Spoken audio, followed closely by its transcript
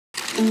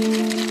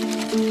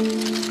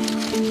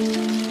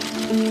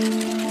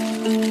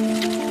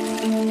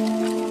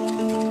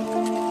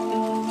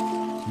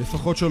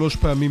לפחות 3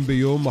 פעמים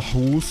ביום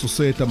מחרוס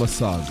עושה את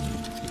המסע הזה.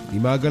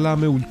 עם העגלה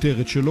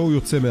המאולתרת שלו הוא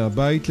יוצא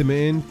מהבית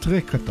למעין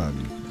טרק קטן.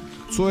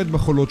 צועד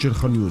בחולות של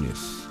ח'אן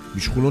יונס,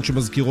 בשכונות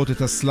שמזכירות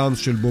את הסלאנס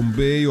של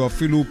בומביי או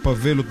אפילו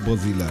פאבלות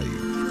ברזילאי.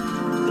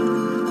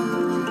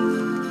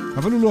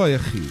 אבל הוא לא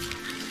היחיד.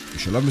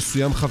 בשלב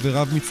מסוים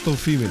חבריו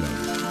מצטרפים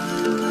אליו.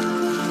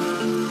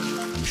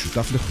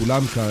 המשותף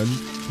לכולם כאן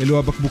אלו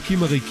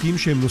הבקבוקים הריקים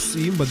שהם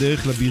נוסעים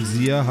בדרך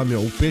לברזייה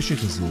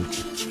המעופשת הזאת,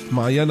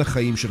 מעיין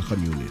החיים של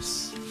ח'אן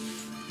יונס.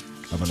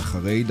 אבל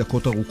אחרי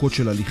דקות ארוכות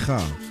של הליכה,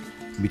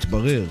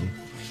 מתברר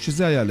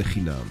שזה היה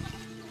לחינם.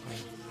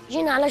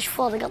 جينا على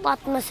شفاضي قطعت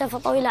مسافة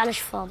طويلة على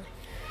شفاضي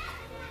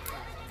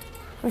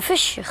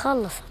مفش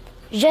خلصت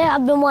جاي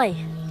أعبي مي.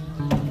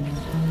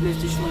 ليش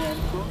تجيش مي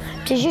عندكم؟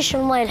 بتجيش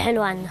المي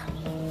الحلوة عنا.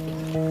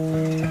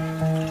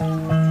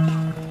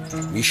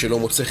 מי שלא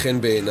מוצא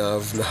חן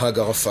בעיניו, נהג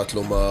ערפאת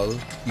לומר,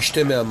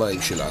 ישתה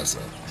מהמים של עזה.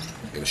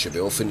 אלא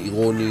שבאופן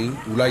אירוני,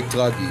 אולי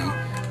טרגי,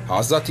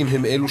 העזתים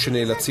הם אלו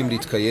שנאלצים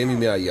להתקיים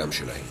ממי הים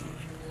שלהם.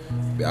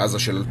 בעזה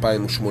של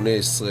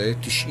 2018,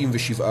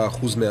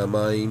 97%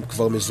 מהמים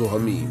כבר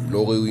מזוהמים, לא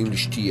ראויים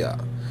לשתייה.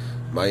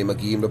 מים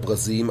מגיעים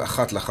לברזים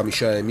 1 ל-5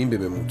 ימים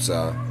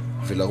בממוצע,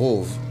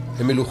 ולרוב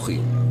הם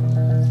מלוחים.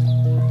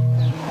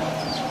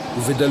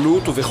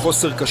 ובדלות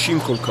ובחוסר קשים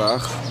כל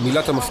כך,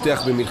 מילת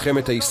המפתח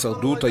במלחמת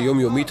ההישרדות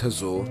היומיומית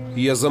הזו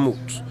היא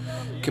יזמות.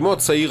 כמו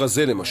הצעיר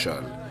הזה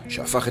למשל,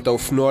 שהפך את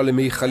האופנוע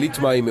למיכלית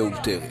מים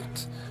מאולתרת.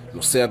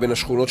 נוסע בין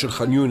השכונות של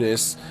ח'אן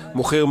יונס,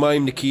 מוכר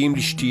מים נקיים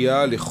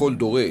לשתייה לכל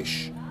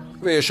דורש,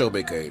 ויש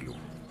הרבה כאלו.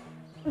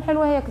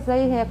 الحلوة هيك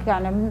زي هيك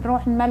يعني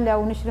بنروح نملى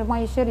ونشرب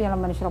مي شرية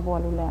لما نشربوها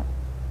الأولاد.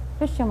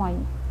 فيش مي.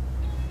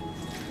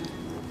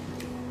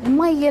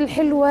 المية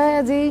الحلوة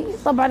هذه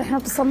طبعا احنا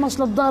بتصلناش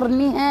للدار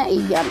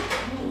نهائيا.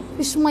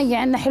 فيش مية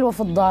عندنا حلوة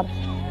في الدار.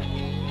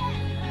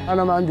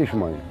 أنا ما عنديش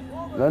مي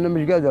لأنه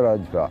مش قادر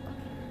أدفع.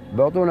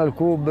 بعطونا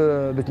الكوب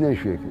ب2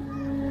 شيكل.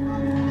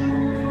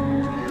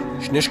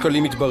 2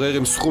 שקלים מתברר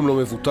הם סכום לא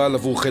מבוטל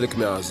עבור חלק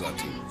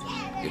מהעזתים.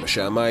 אלא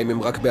שהמים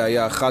הם רק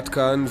בעיה אחת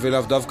כאן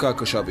ולאו דווקא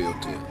הקשה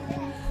ביותר.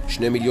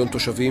 2 מיליון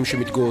תושבים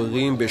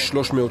שמתגוררים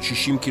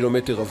ב-360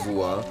 קילומטר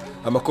רבוע,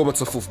 המקום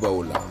הצפוף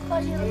בעולם.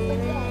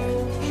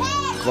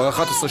 כבר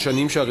 11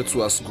 שנים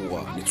שהרצועה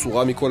סגורה,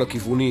 נצורה מכל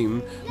הכיוונים,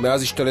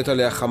 מאז השתלט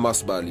עליה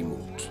חמאס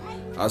באלימות.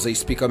 עזה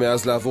הספיקה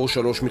מאז לעבור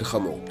 3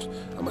 מלחמות.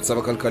 המצב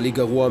הכלכלי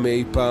גרוע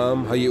מאי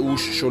פעם,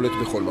 הייאוש שולט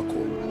בכל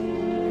מקום.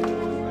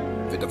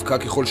 ודווקא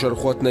ככל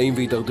שהלכו התנאים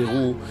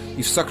והידרדרו,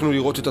 הפסקנו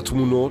לראות את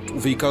התמונות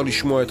ובעיקר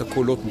לשמוע את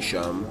הקולות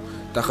משם.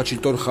 תחת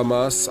שלטון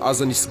חמאס,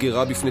 עזה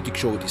נסגרה בפני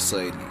תקשורת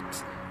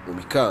ישראלית.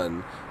 ומכאן,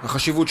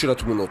 החשיבות של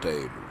התמונות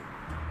האלו.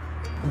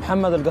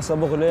 محمد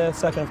القصبغلي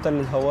ساكن في تل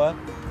الهواء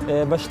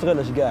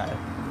بشتغلش قاعد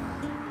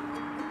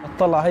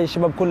اطلع هاي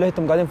الشباب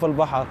كلهم قاعدين في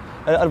البحر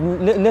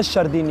ليش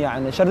شاردين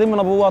يعني شاردين من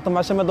ابواتهم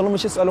عشان ما يضلوا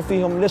مش يسالوا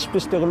فيهم ليش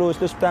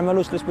بتشتغلوش ليش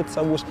بتعملوش ليش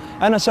بتسووش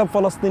انا شاب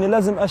فلسطيني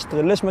لازم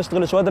اشتغل ليش ما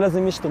اشتغلش وهذا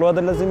لازم يشتغل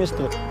وهذا لازم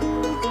يشتغل.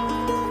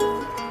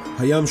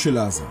 הים של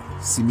עזה,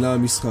 סמלה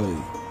המסחרי.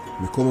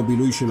 מקום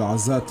הבילוי של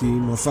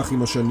העזתים הפך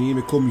עם השנים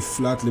מקום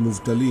מפלט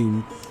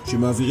למובטלים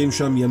שמעבירים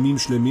שם ימים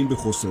שלמים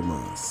בחוסר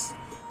מעש.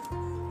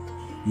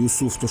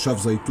 יוסוף, תושב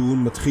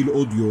זייתון, מתחיל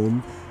עוד יום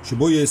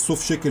שבו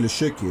יאסוף שקל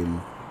לשקל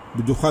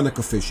בדוכן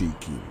הקפה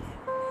שהקים.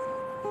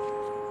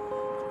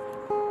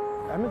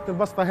 عملت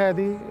البسطة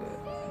هذه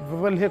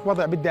بظل هيك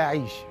وضع بدي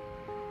أعيش.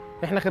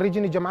 إحنا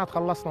خريجين الجامعات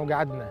خلصنا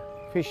وقعدنا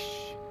فيش.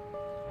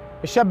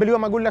 الشاب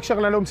اليوم أقول لك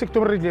شغلة لو مسكته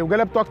من رجلي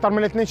وقلبته أكتر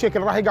من 2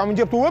 شيكل راح يقعوا من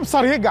جيبته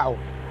وابصر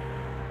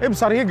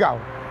يقعوا.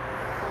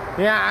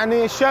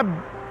 يعني الشاب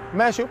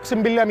ماشي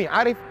أقسم بالله مين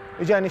عارف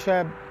إجاني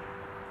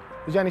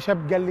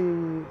شاب قال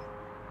لي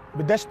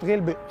بدي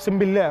اشتغل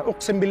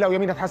اقسم بالله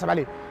ويمين اتحاسب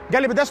عليه.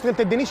 قال لي بدي اشتغل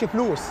تدينيش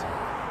فلوس.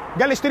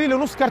 قال لي اشتري لي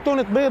نص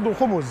كرتونه بيض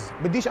وخبز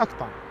بديش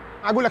اقطع.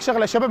 اقول لك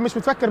شغله الشباب مش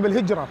بتفكر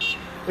بالهجره.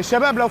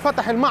 الشباب لو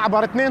فتح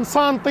المعبر 2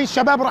 سم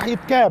الشباب راح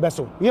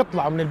يتكابسوا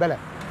يطلعوا من البلد.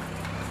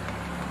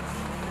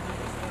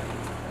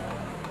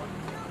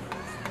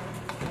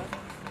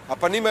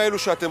 הפנים האלו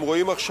שאתם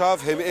רואים עכשיו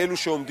הם אלו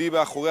שעומדים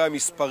מאחורי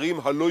המספרים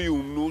הלא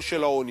יאומנו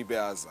של העוני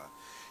בעזה.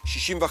 65%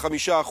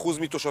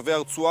 מתושבי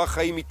הרצועה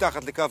חיים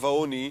מתחת לקו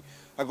העוני.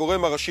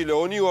 הגורם הראשי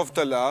לעוני הוא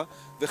אבטלה,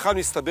 וכאן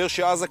מסתבר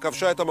שעזה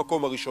כבשה את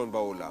המקום הראשון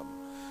בעולם.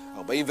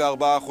 44%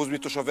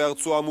 מתושבי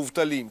הרצועה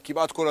מובטלים,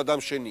 כמעט כל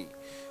אדם שני.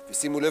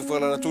 ושימו לב כבר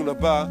לנתון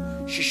הבא,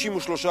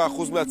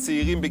 63%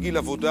 מהצעירים בגיל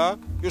עבודה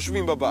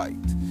יושבים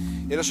בבית.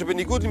 אלא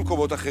שבניגוד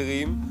למקומות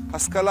אחרים,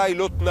 השכלה היא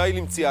לא תנאי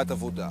למציאת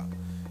עבודה.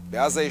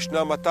 בעזה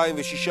ישנם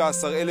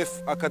 216,000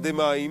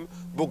 אקדמאים,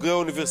 בוגרי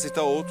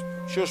אוניברסיטאות,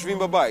 שיושבים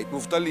בבית,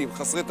 מובטלים,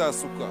 חסרי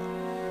תעסוקה.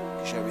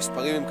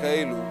 כשהמספרים הם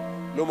כאלו,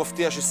 לא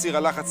מפתיע שסיר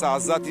הלחץ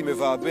העזתי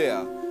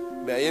מבעבע,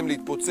 מאיים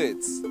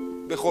להתפוצץ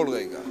בכל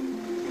רגע.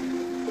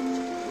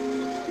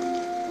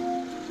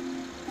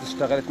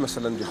 اشتغلت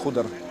مثلا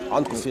بخضر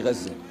عندكم في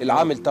غزة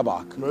العامل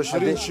تبعك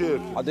 20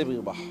 شيك قد ايه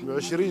بيربح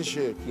 20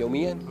 شيك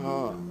يوميا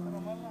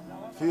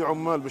في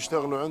عمال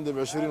بيشتغلوا عندي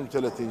ب20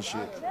 و30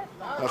 شيك.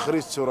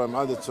 אחרית צהריים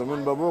עד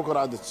הצהריים, בבוקר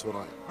עד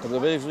הצהריים. אתה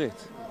מדבר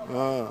עברית?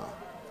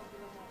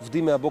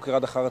 עובדים מהבוקר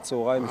עד אחר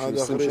הצהריים בשביל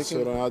 20 שקל? עד אחרי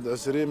הצהריים, עד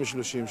 20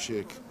 ו30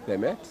 שקל.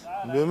 באמת?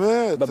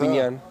 באמת.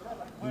 בבניין?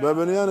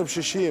 בבניין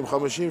ב60, 50-60.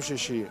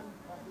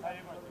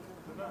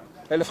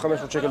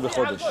 1,500 שקל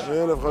בחודש.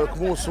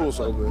 כמו סוס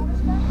עובד.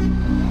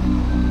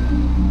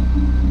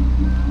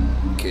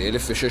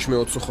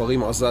 כ-1,600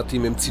 סוחרים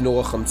עזתים הם צינור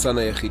החמצן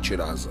היחיד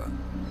של עזה.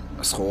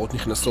 הסחורות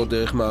נכנסות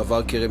דרך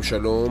מעבר כרם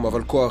שלום,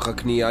 אבל כוח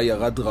הקנייה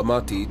ירד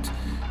דרמטית,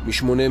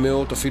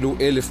 מ-800 אפילו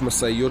 1,000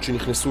 מסעיות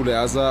שנכנסו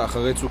לעזה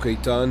אחרי צוק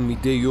איתן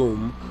מדי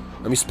יום,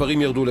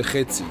 המספרים ירדו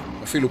לחצי,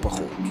 אפילו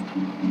פחות.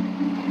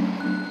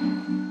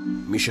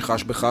 מי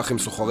שחש בכך הם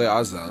סוחרי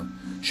עזה,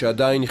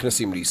 שעדיין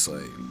נכנסים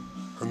לישראל.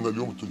 عندنا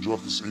اليوم التجار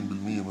 90%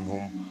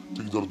 منهم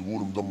تقدر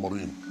تقول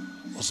مدمرين،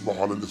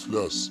 أصبحوا على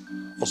الإفلاس،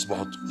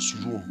 أصبحت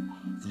السجون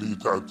اللي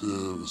تحت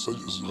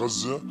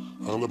غزة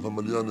أغلبها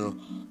مليانة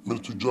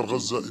من تجار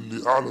غزة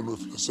اللي أعلنوا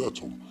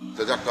إفلاساتهم.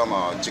 تدع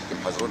كما تشك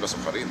محذرون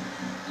لسخرين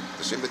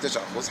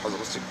 99%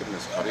 حذروا تشك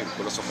لسخرين،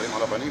 كل السخرين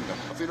على بنين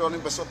في لون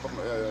بس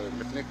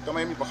مثنك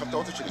كما يمي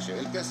بخطوات شيء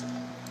الكسر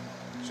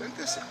شيء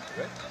الكسر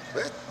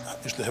بيت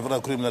יש לחברה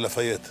קוראים לה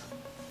לפייט.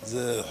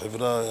 זה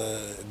חברה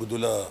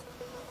גדולה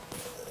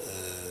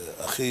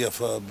הכי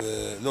יפה,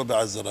 לא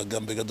בעזה,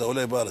 גם בגדה,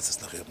 אולי בארץ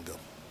אצלכם גם.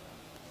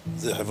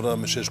 זה חברה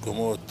מ6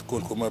 קומות,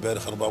 כל קומה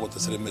בערך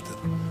 420 מטר.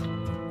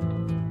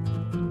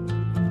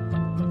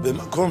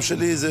 במקום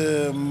שלי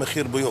זה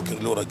מחיר ביוקר,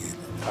 לא רגיל.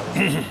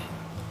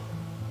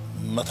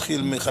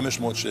 מתחיל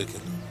מ-500 שקל.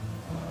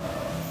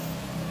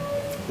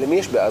 למי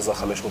יש בעזה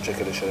 500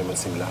 שקל לשלם על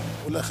סמלה?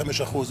 אולי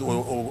 5%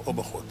 או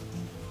פחות.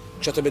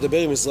 כשאתה מדבר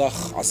עם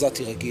אזרח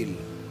עזתי רגיל,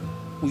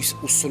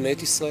 הוא שונא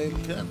את ישראל?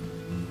 כן.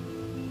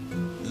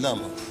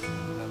 למה?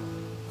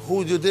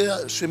 הוא יודע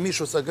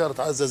שמישהו סגר את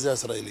עזה זה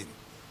ישראלים.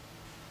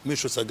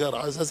 מישהו סגר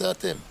עזה זה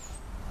אתם.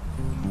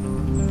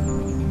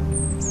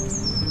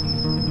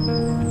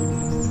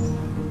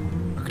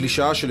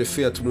 הקלישאה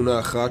שלפי התמונה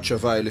אחת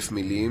שווה 1,000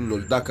 מילים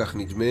נולדה, כך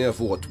נדמה,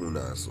 עבור התמונה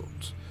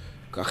הזאת.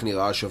 כך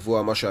נראה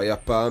השבוע מה שהיה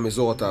פעם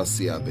אזור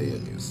התעשייה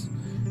בארז.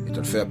 את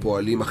אלפי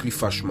הפועלים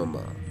מחליפה שממה.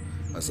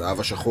 הזהב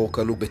השחור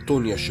כאן הוא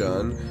בטון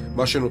ישן,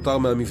 מה שנותר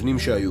מהמבנים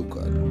שהיו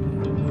כאן.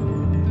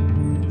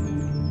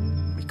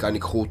 מכאן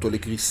ייקחו אותו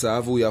לגריסה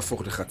והוא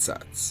יהפוך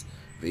לחצץ.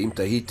 ואם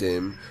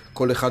תהיתם,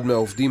 כל אחד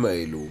מהעובדים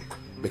האלו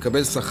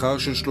מקבל שכר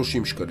של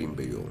 30 שקלים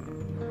ביום.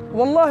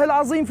 والله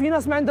العظيم في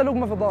ناس ما عندها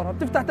لقمه في دارها،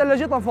 بتفتح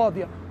ثلاجتها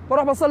فاضيه،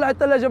 بروح بصلح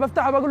الثلاجه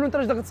بفتحها بقول له انت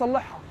ليش بدك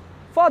تصلحها؟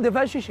 فاضيه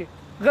فيهاش شيء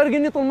غير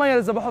قنيط الميه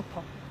اللي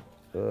بحطها.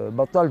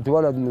 بطلت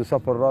ولد من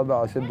الصف الرابع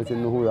على سبة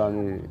انه هو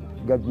يعني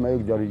قد ما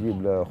يقدر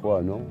يجيب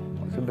لاخوانه،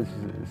 سبة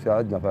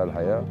يساعدنا في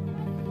الحياه.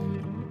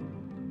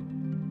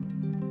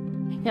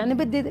 يعني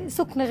بدي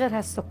سكنه غير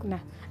هالسكنه،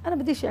 انا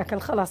بديش اكل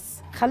خلص،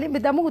 خليني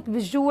بدي اموت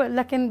بالجوع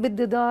لكن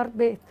بدي دار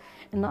بيت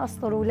ان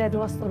استر اولادي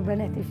واستر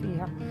بناتي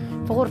فيها،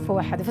 في غرفه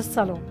واحده في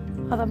الصالون،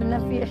 هذا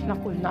بننام فيه احنا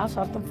كلنا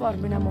 10 انفار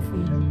بناموا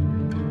فيه.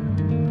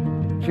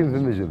 شوف في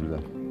مزبله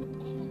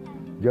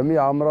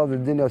جميع امراض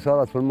الدنيا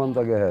صارت في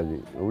المنطقه هذه،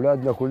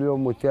 اولادنا كل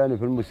يوم والثاني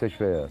في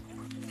المستشفيات.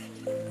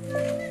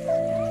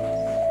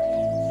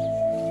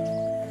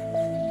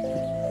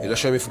 אלא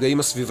שהמפגעים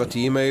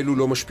הסביבתיים האלו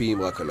לא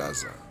משפיעים רק על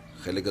עזה.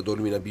 חלק גדול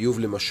מן הביוב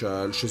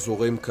למשל,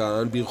 שזורם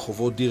כאן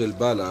ברחובות דיר אל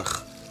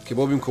בלח,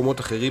 כמו במקומות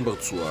אחרים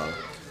ברצועה,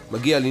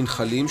 מגיע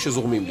לנחלים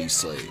שזורמים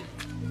לישראל.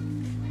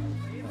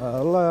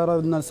 الله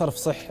يردنا صرف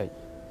صحي.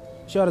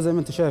 شارع زي ما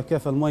انت شايف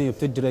كيف المي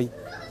بتجري،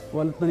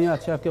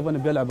 والطنيات شايف كيف انا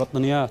بيلعب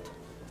بالطنيات.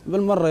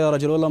 بالمره يا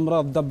رجل والله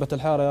امراض دبت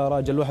الحاره يا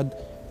راجل، الواحد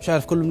مش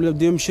عارف كل اللي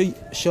بده يمشي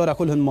الشوارع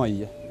كلهن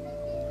ميه.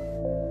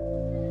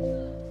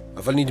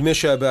 אבל נדמה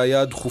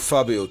שהבעיה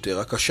הדחופה ביותר,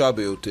 הקשה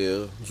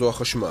ביותר, זו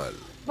החשמל.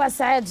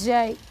 بس عاد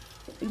جاي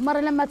المره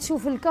لما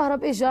تشوف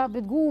الكهرب اجا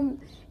بتقوم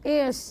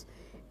ايش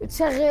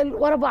تشغل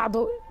ورا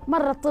بعضه،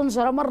 مره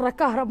طنجره مره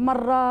كهرب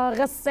مره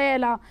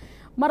غساله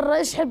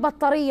مره اشحن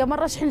بطاريه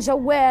مره اشحن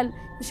جوال،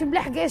 مش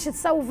ملحقه ايش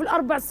تسوي في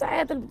ال4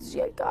 ساعات اللي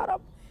بتجي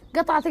الكهرب.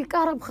 قطعت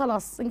الكهرب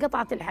خلاص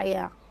انقطعت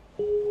الحياه.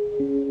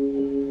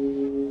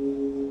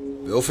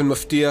 באופן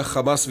מפתיע,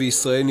 חמאס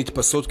וישראל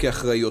נתפסות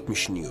כאחראיות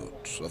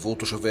משניות. עבור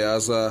תושבי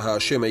עזה,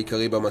 האשם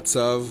העיקרי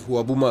במצב הוא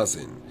אבו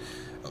מאזן.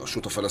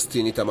 הרשות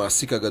הפלסטינית,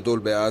 המעסיק הגדול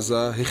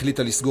בעזה,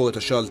 החליטה לסגור את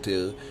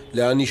השלטר,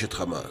 להעניש את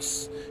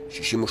חמאס.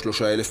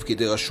 63,000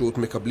 פקידי רשות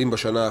מקבלים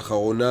בשנה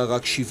האחרונה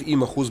רק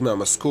 70%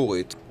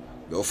 מהמשכורת.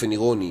 באופן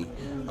אירוני,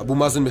 אבו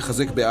מאזן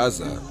מחזק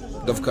בעזה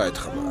דווקא את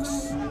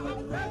חמאס.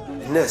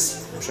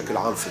 الناس بشكل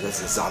عام في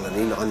غزة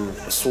زعلانين عن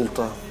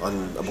السلطة،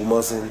 عن أبو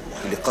مازن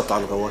اللي قطع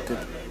الرواتب.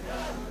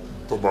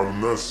 طبعا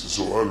الناس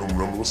سؤالهم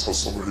لما بصحى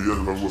الصبحيات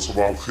بقول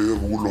صباح الخير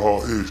بقول له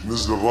ها ايش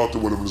نزل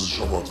الراتب ولا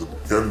منزلش الراتب؟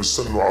 يعني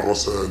بيستنوا على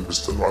الرسائل،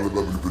 بيستنوا على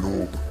باب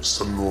البنوك،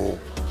 بيستنوا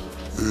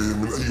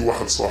من اي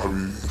واحد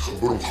صاحبي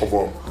يخبرهم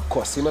خبر.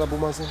 كويسين على ابو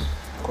مازن؟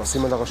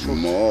 كويسين على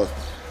الرشود؟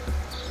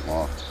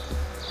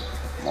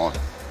 موت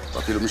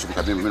قتلوا مش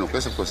مقدمين منه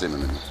كسب كويسين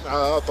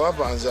منه.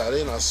 طبعا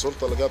زعلانين على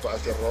السلطه اللي قطعت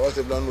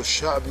الرواتب لانه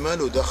الشعب ما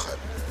له دخل،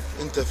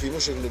 انت في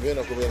مشكله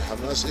بينك وبين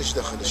حماس، ايش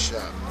دخل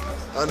الشعب؟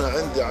 انا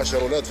عندي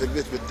 10 اولاد في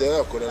البيت بدي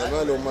اكل، انا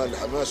مالي ومال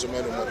حماس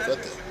ومالي ومال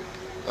فتح،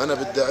 انا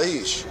بدي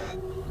אעיש.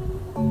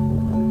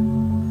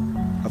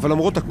 אבל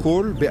למרות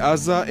הכל,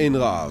 בעזה אין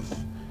רעב.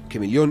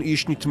 כמיליון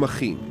איש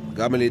נתמכים,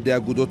 גם על ידי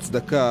אגודות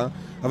צדקה,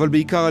 אבל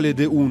בעיקר על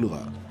ידי אונר"א,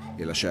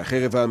 אלא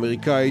שהחרב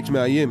האמריקאית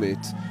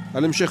מאיימת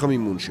על המשך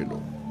המימון שלו.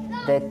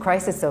 The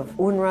crisis of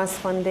UNRWA's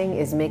funding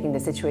is making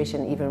the situation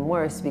even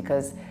worse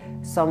because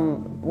some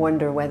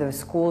wonder whether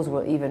schools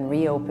will even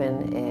reopen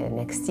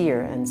next year.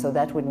 And so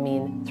that would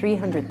mean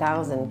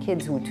 300,000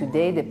 kids who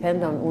today depend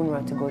on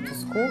UNRWA to go to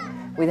school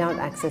without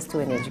access to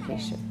an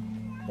education.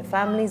 The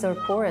families are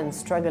poor and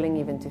struggling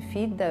even to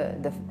feed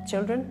the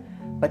children,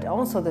 but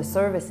also the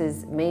services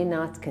may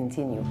not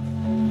continue.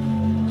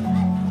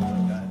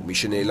 מי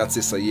שנאלץ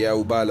לסייע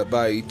הוא בעל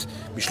הבית.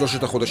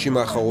 בשלושת החודשים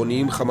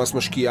האחרונים חמאס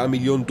משקיעה $1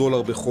 מיליון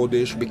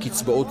בחודש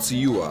בקצבאות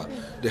סיוע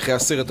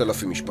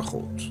לכ10,000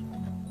 משפחות.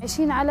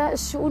 عايشين على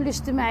الشؤون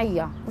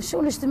الاجتماعية،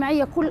 والشؤون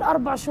الاجتماعية كل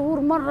 4 شهور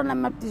مرة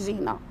لما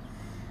بتجينا.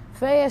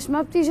 فايش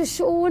ما بتيجي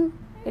الشؤون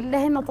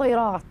إلا هنا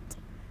طيرات،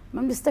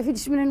 ما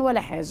بنستفيدش منهن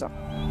ولا حاجة.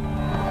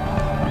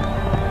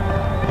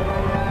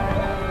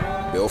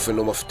 באופן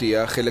לא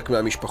מפתיע, חלק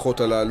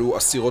מהמשפחות הללו,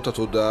 אסירות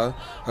התודה,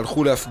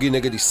 הלכו להפגין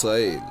נגד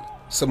ישראל,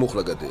 סמוך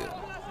לגדר.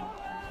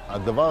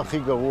 הדבר הכי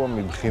גרוע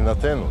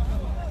מבחינתנו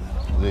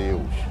זה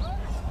ייאוש.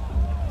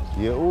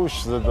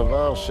 ייאוש זה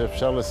דבר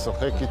שאפשר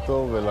לשחק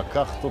איתו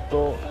ולקחת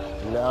אותו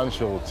לאן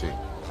שרוצים.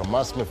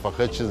 חמאס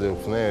מפחד שזה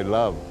יופנה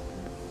אליו,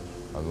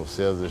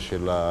 הנושא הזה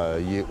של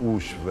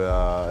הייאוש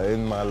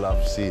והאין מה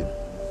להפסיד.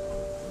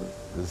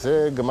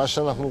 וזה גם מה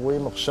שאנחנו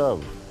רואים עכשיו.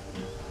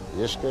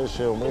 יש כאלה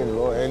שאומרים,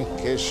 לא, אין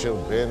קשר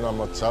בין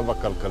המצב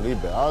הכלכלי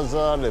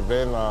בעזה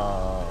לבין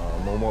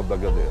המהומות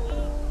בגדר.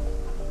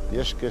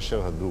 יש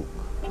קשר הדוק.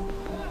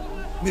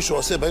 מישהו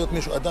עושה בעיות,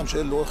 מישהו אדם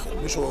שאין לו אוכל.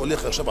 מישהו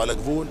הולך עכשיו על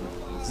הגבול,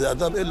 זה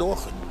אדם אין לו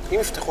אוכל. אם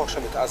יפתחו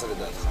עכשיו את עזה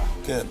לדעתך,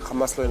 כן.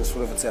 חמאס לא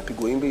ינסו לבצע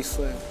פיגועים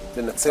בישראל?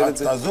 לנצל את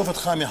זה? תעזוב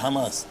אותך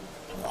מחמאס.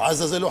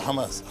 עזה זה לא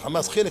חמאס.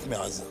 חמאס חלק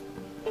מעזה.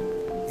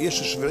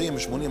 יש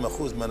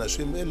 70-80%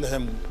 מהאנשים אין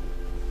להם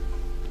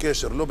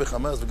קשר, לא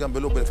בחמאס וגם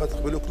לא בפתח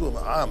ולא כלום.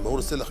 העם, הוא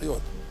רוצה לחיות.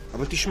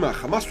 אבל תשמע,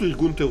 חמאס הוא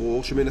ארגון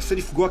טרור שמנסה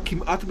לפגוע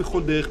כמעט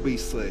בכל דרך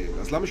בישראל.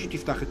 אז למה שהיא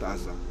תפתח את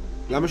עזה?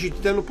 למה שהיא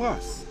תיתן לו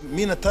פרס?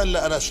 מי נתן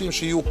לאנשים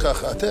שיהיו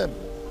ככה? אתם.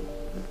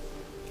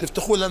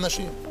 תפתחו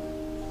לאנשים.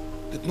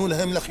 תתנו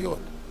להם לחיות.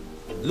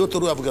 לא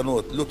תראו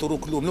הפגנות, לא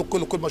תראו כלום. לא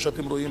כל מה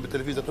שאתם רואים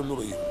בטלוויזיה אתם לא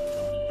רואים.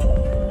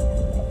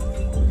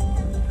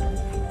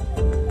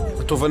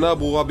 התובנה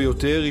הברורה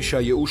ביותר היא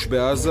שהייאוש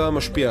בעזה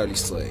משפיע על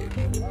ישראל.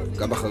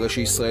 גם אחרי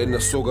שישראל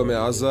נסוגה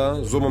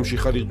מעזה, זו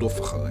ממשיכה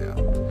לרדוף אחריה.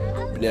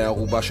 בני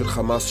הערובה של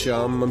חמאס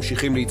שם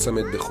ממשיכים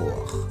להיצמד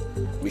בכוח.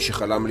 מי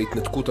שחלם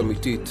להתנתקות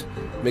אמיתית,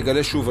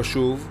 מגלה שוב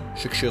ושוב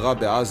שכשרע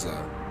בעזה,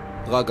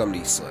 רע גם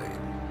לישראל.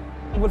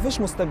 فيش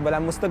مستقبل،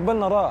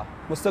 مستقبلنا راح،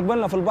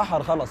 مستقبلنا في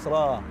البحر خلص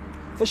راح،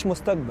 فيش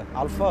مستقبل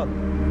على الفاضي.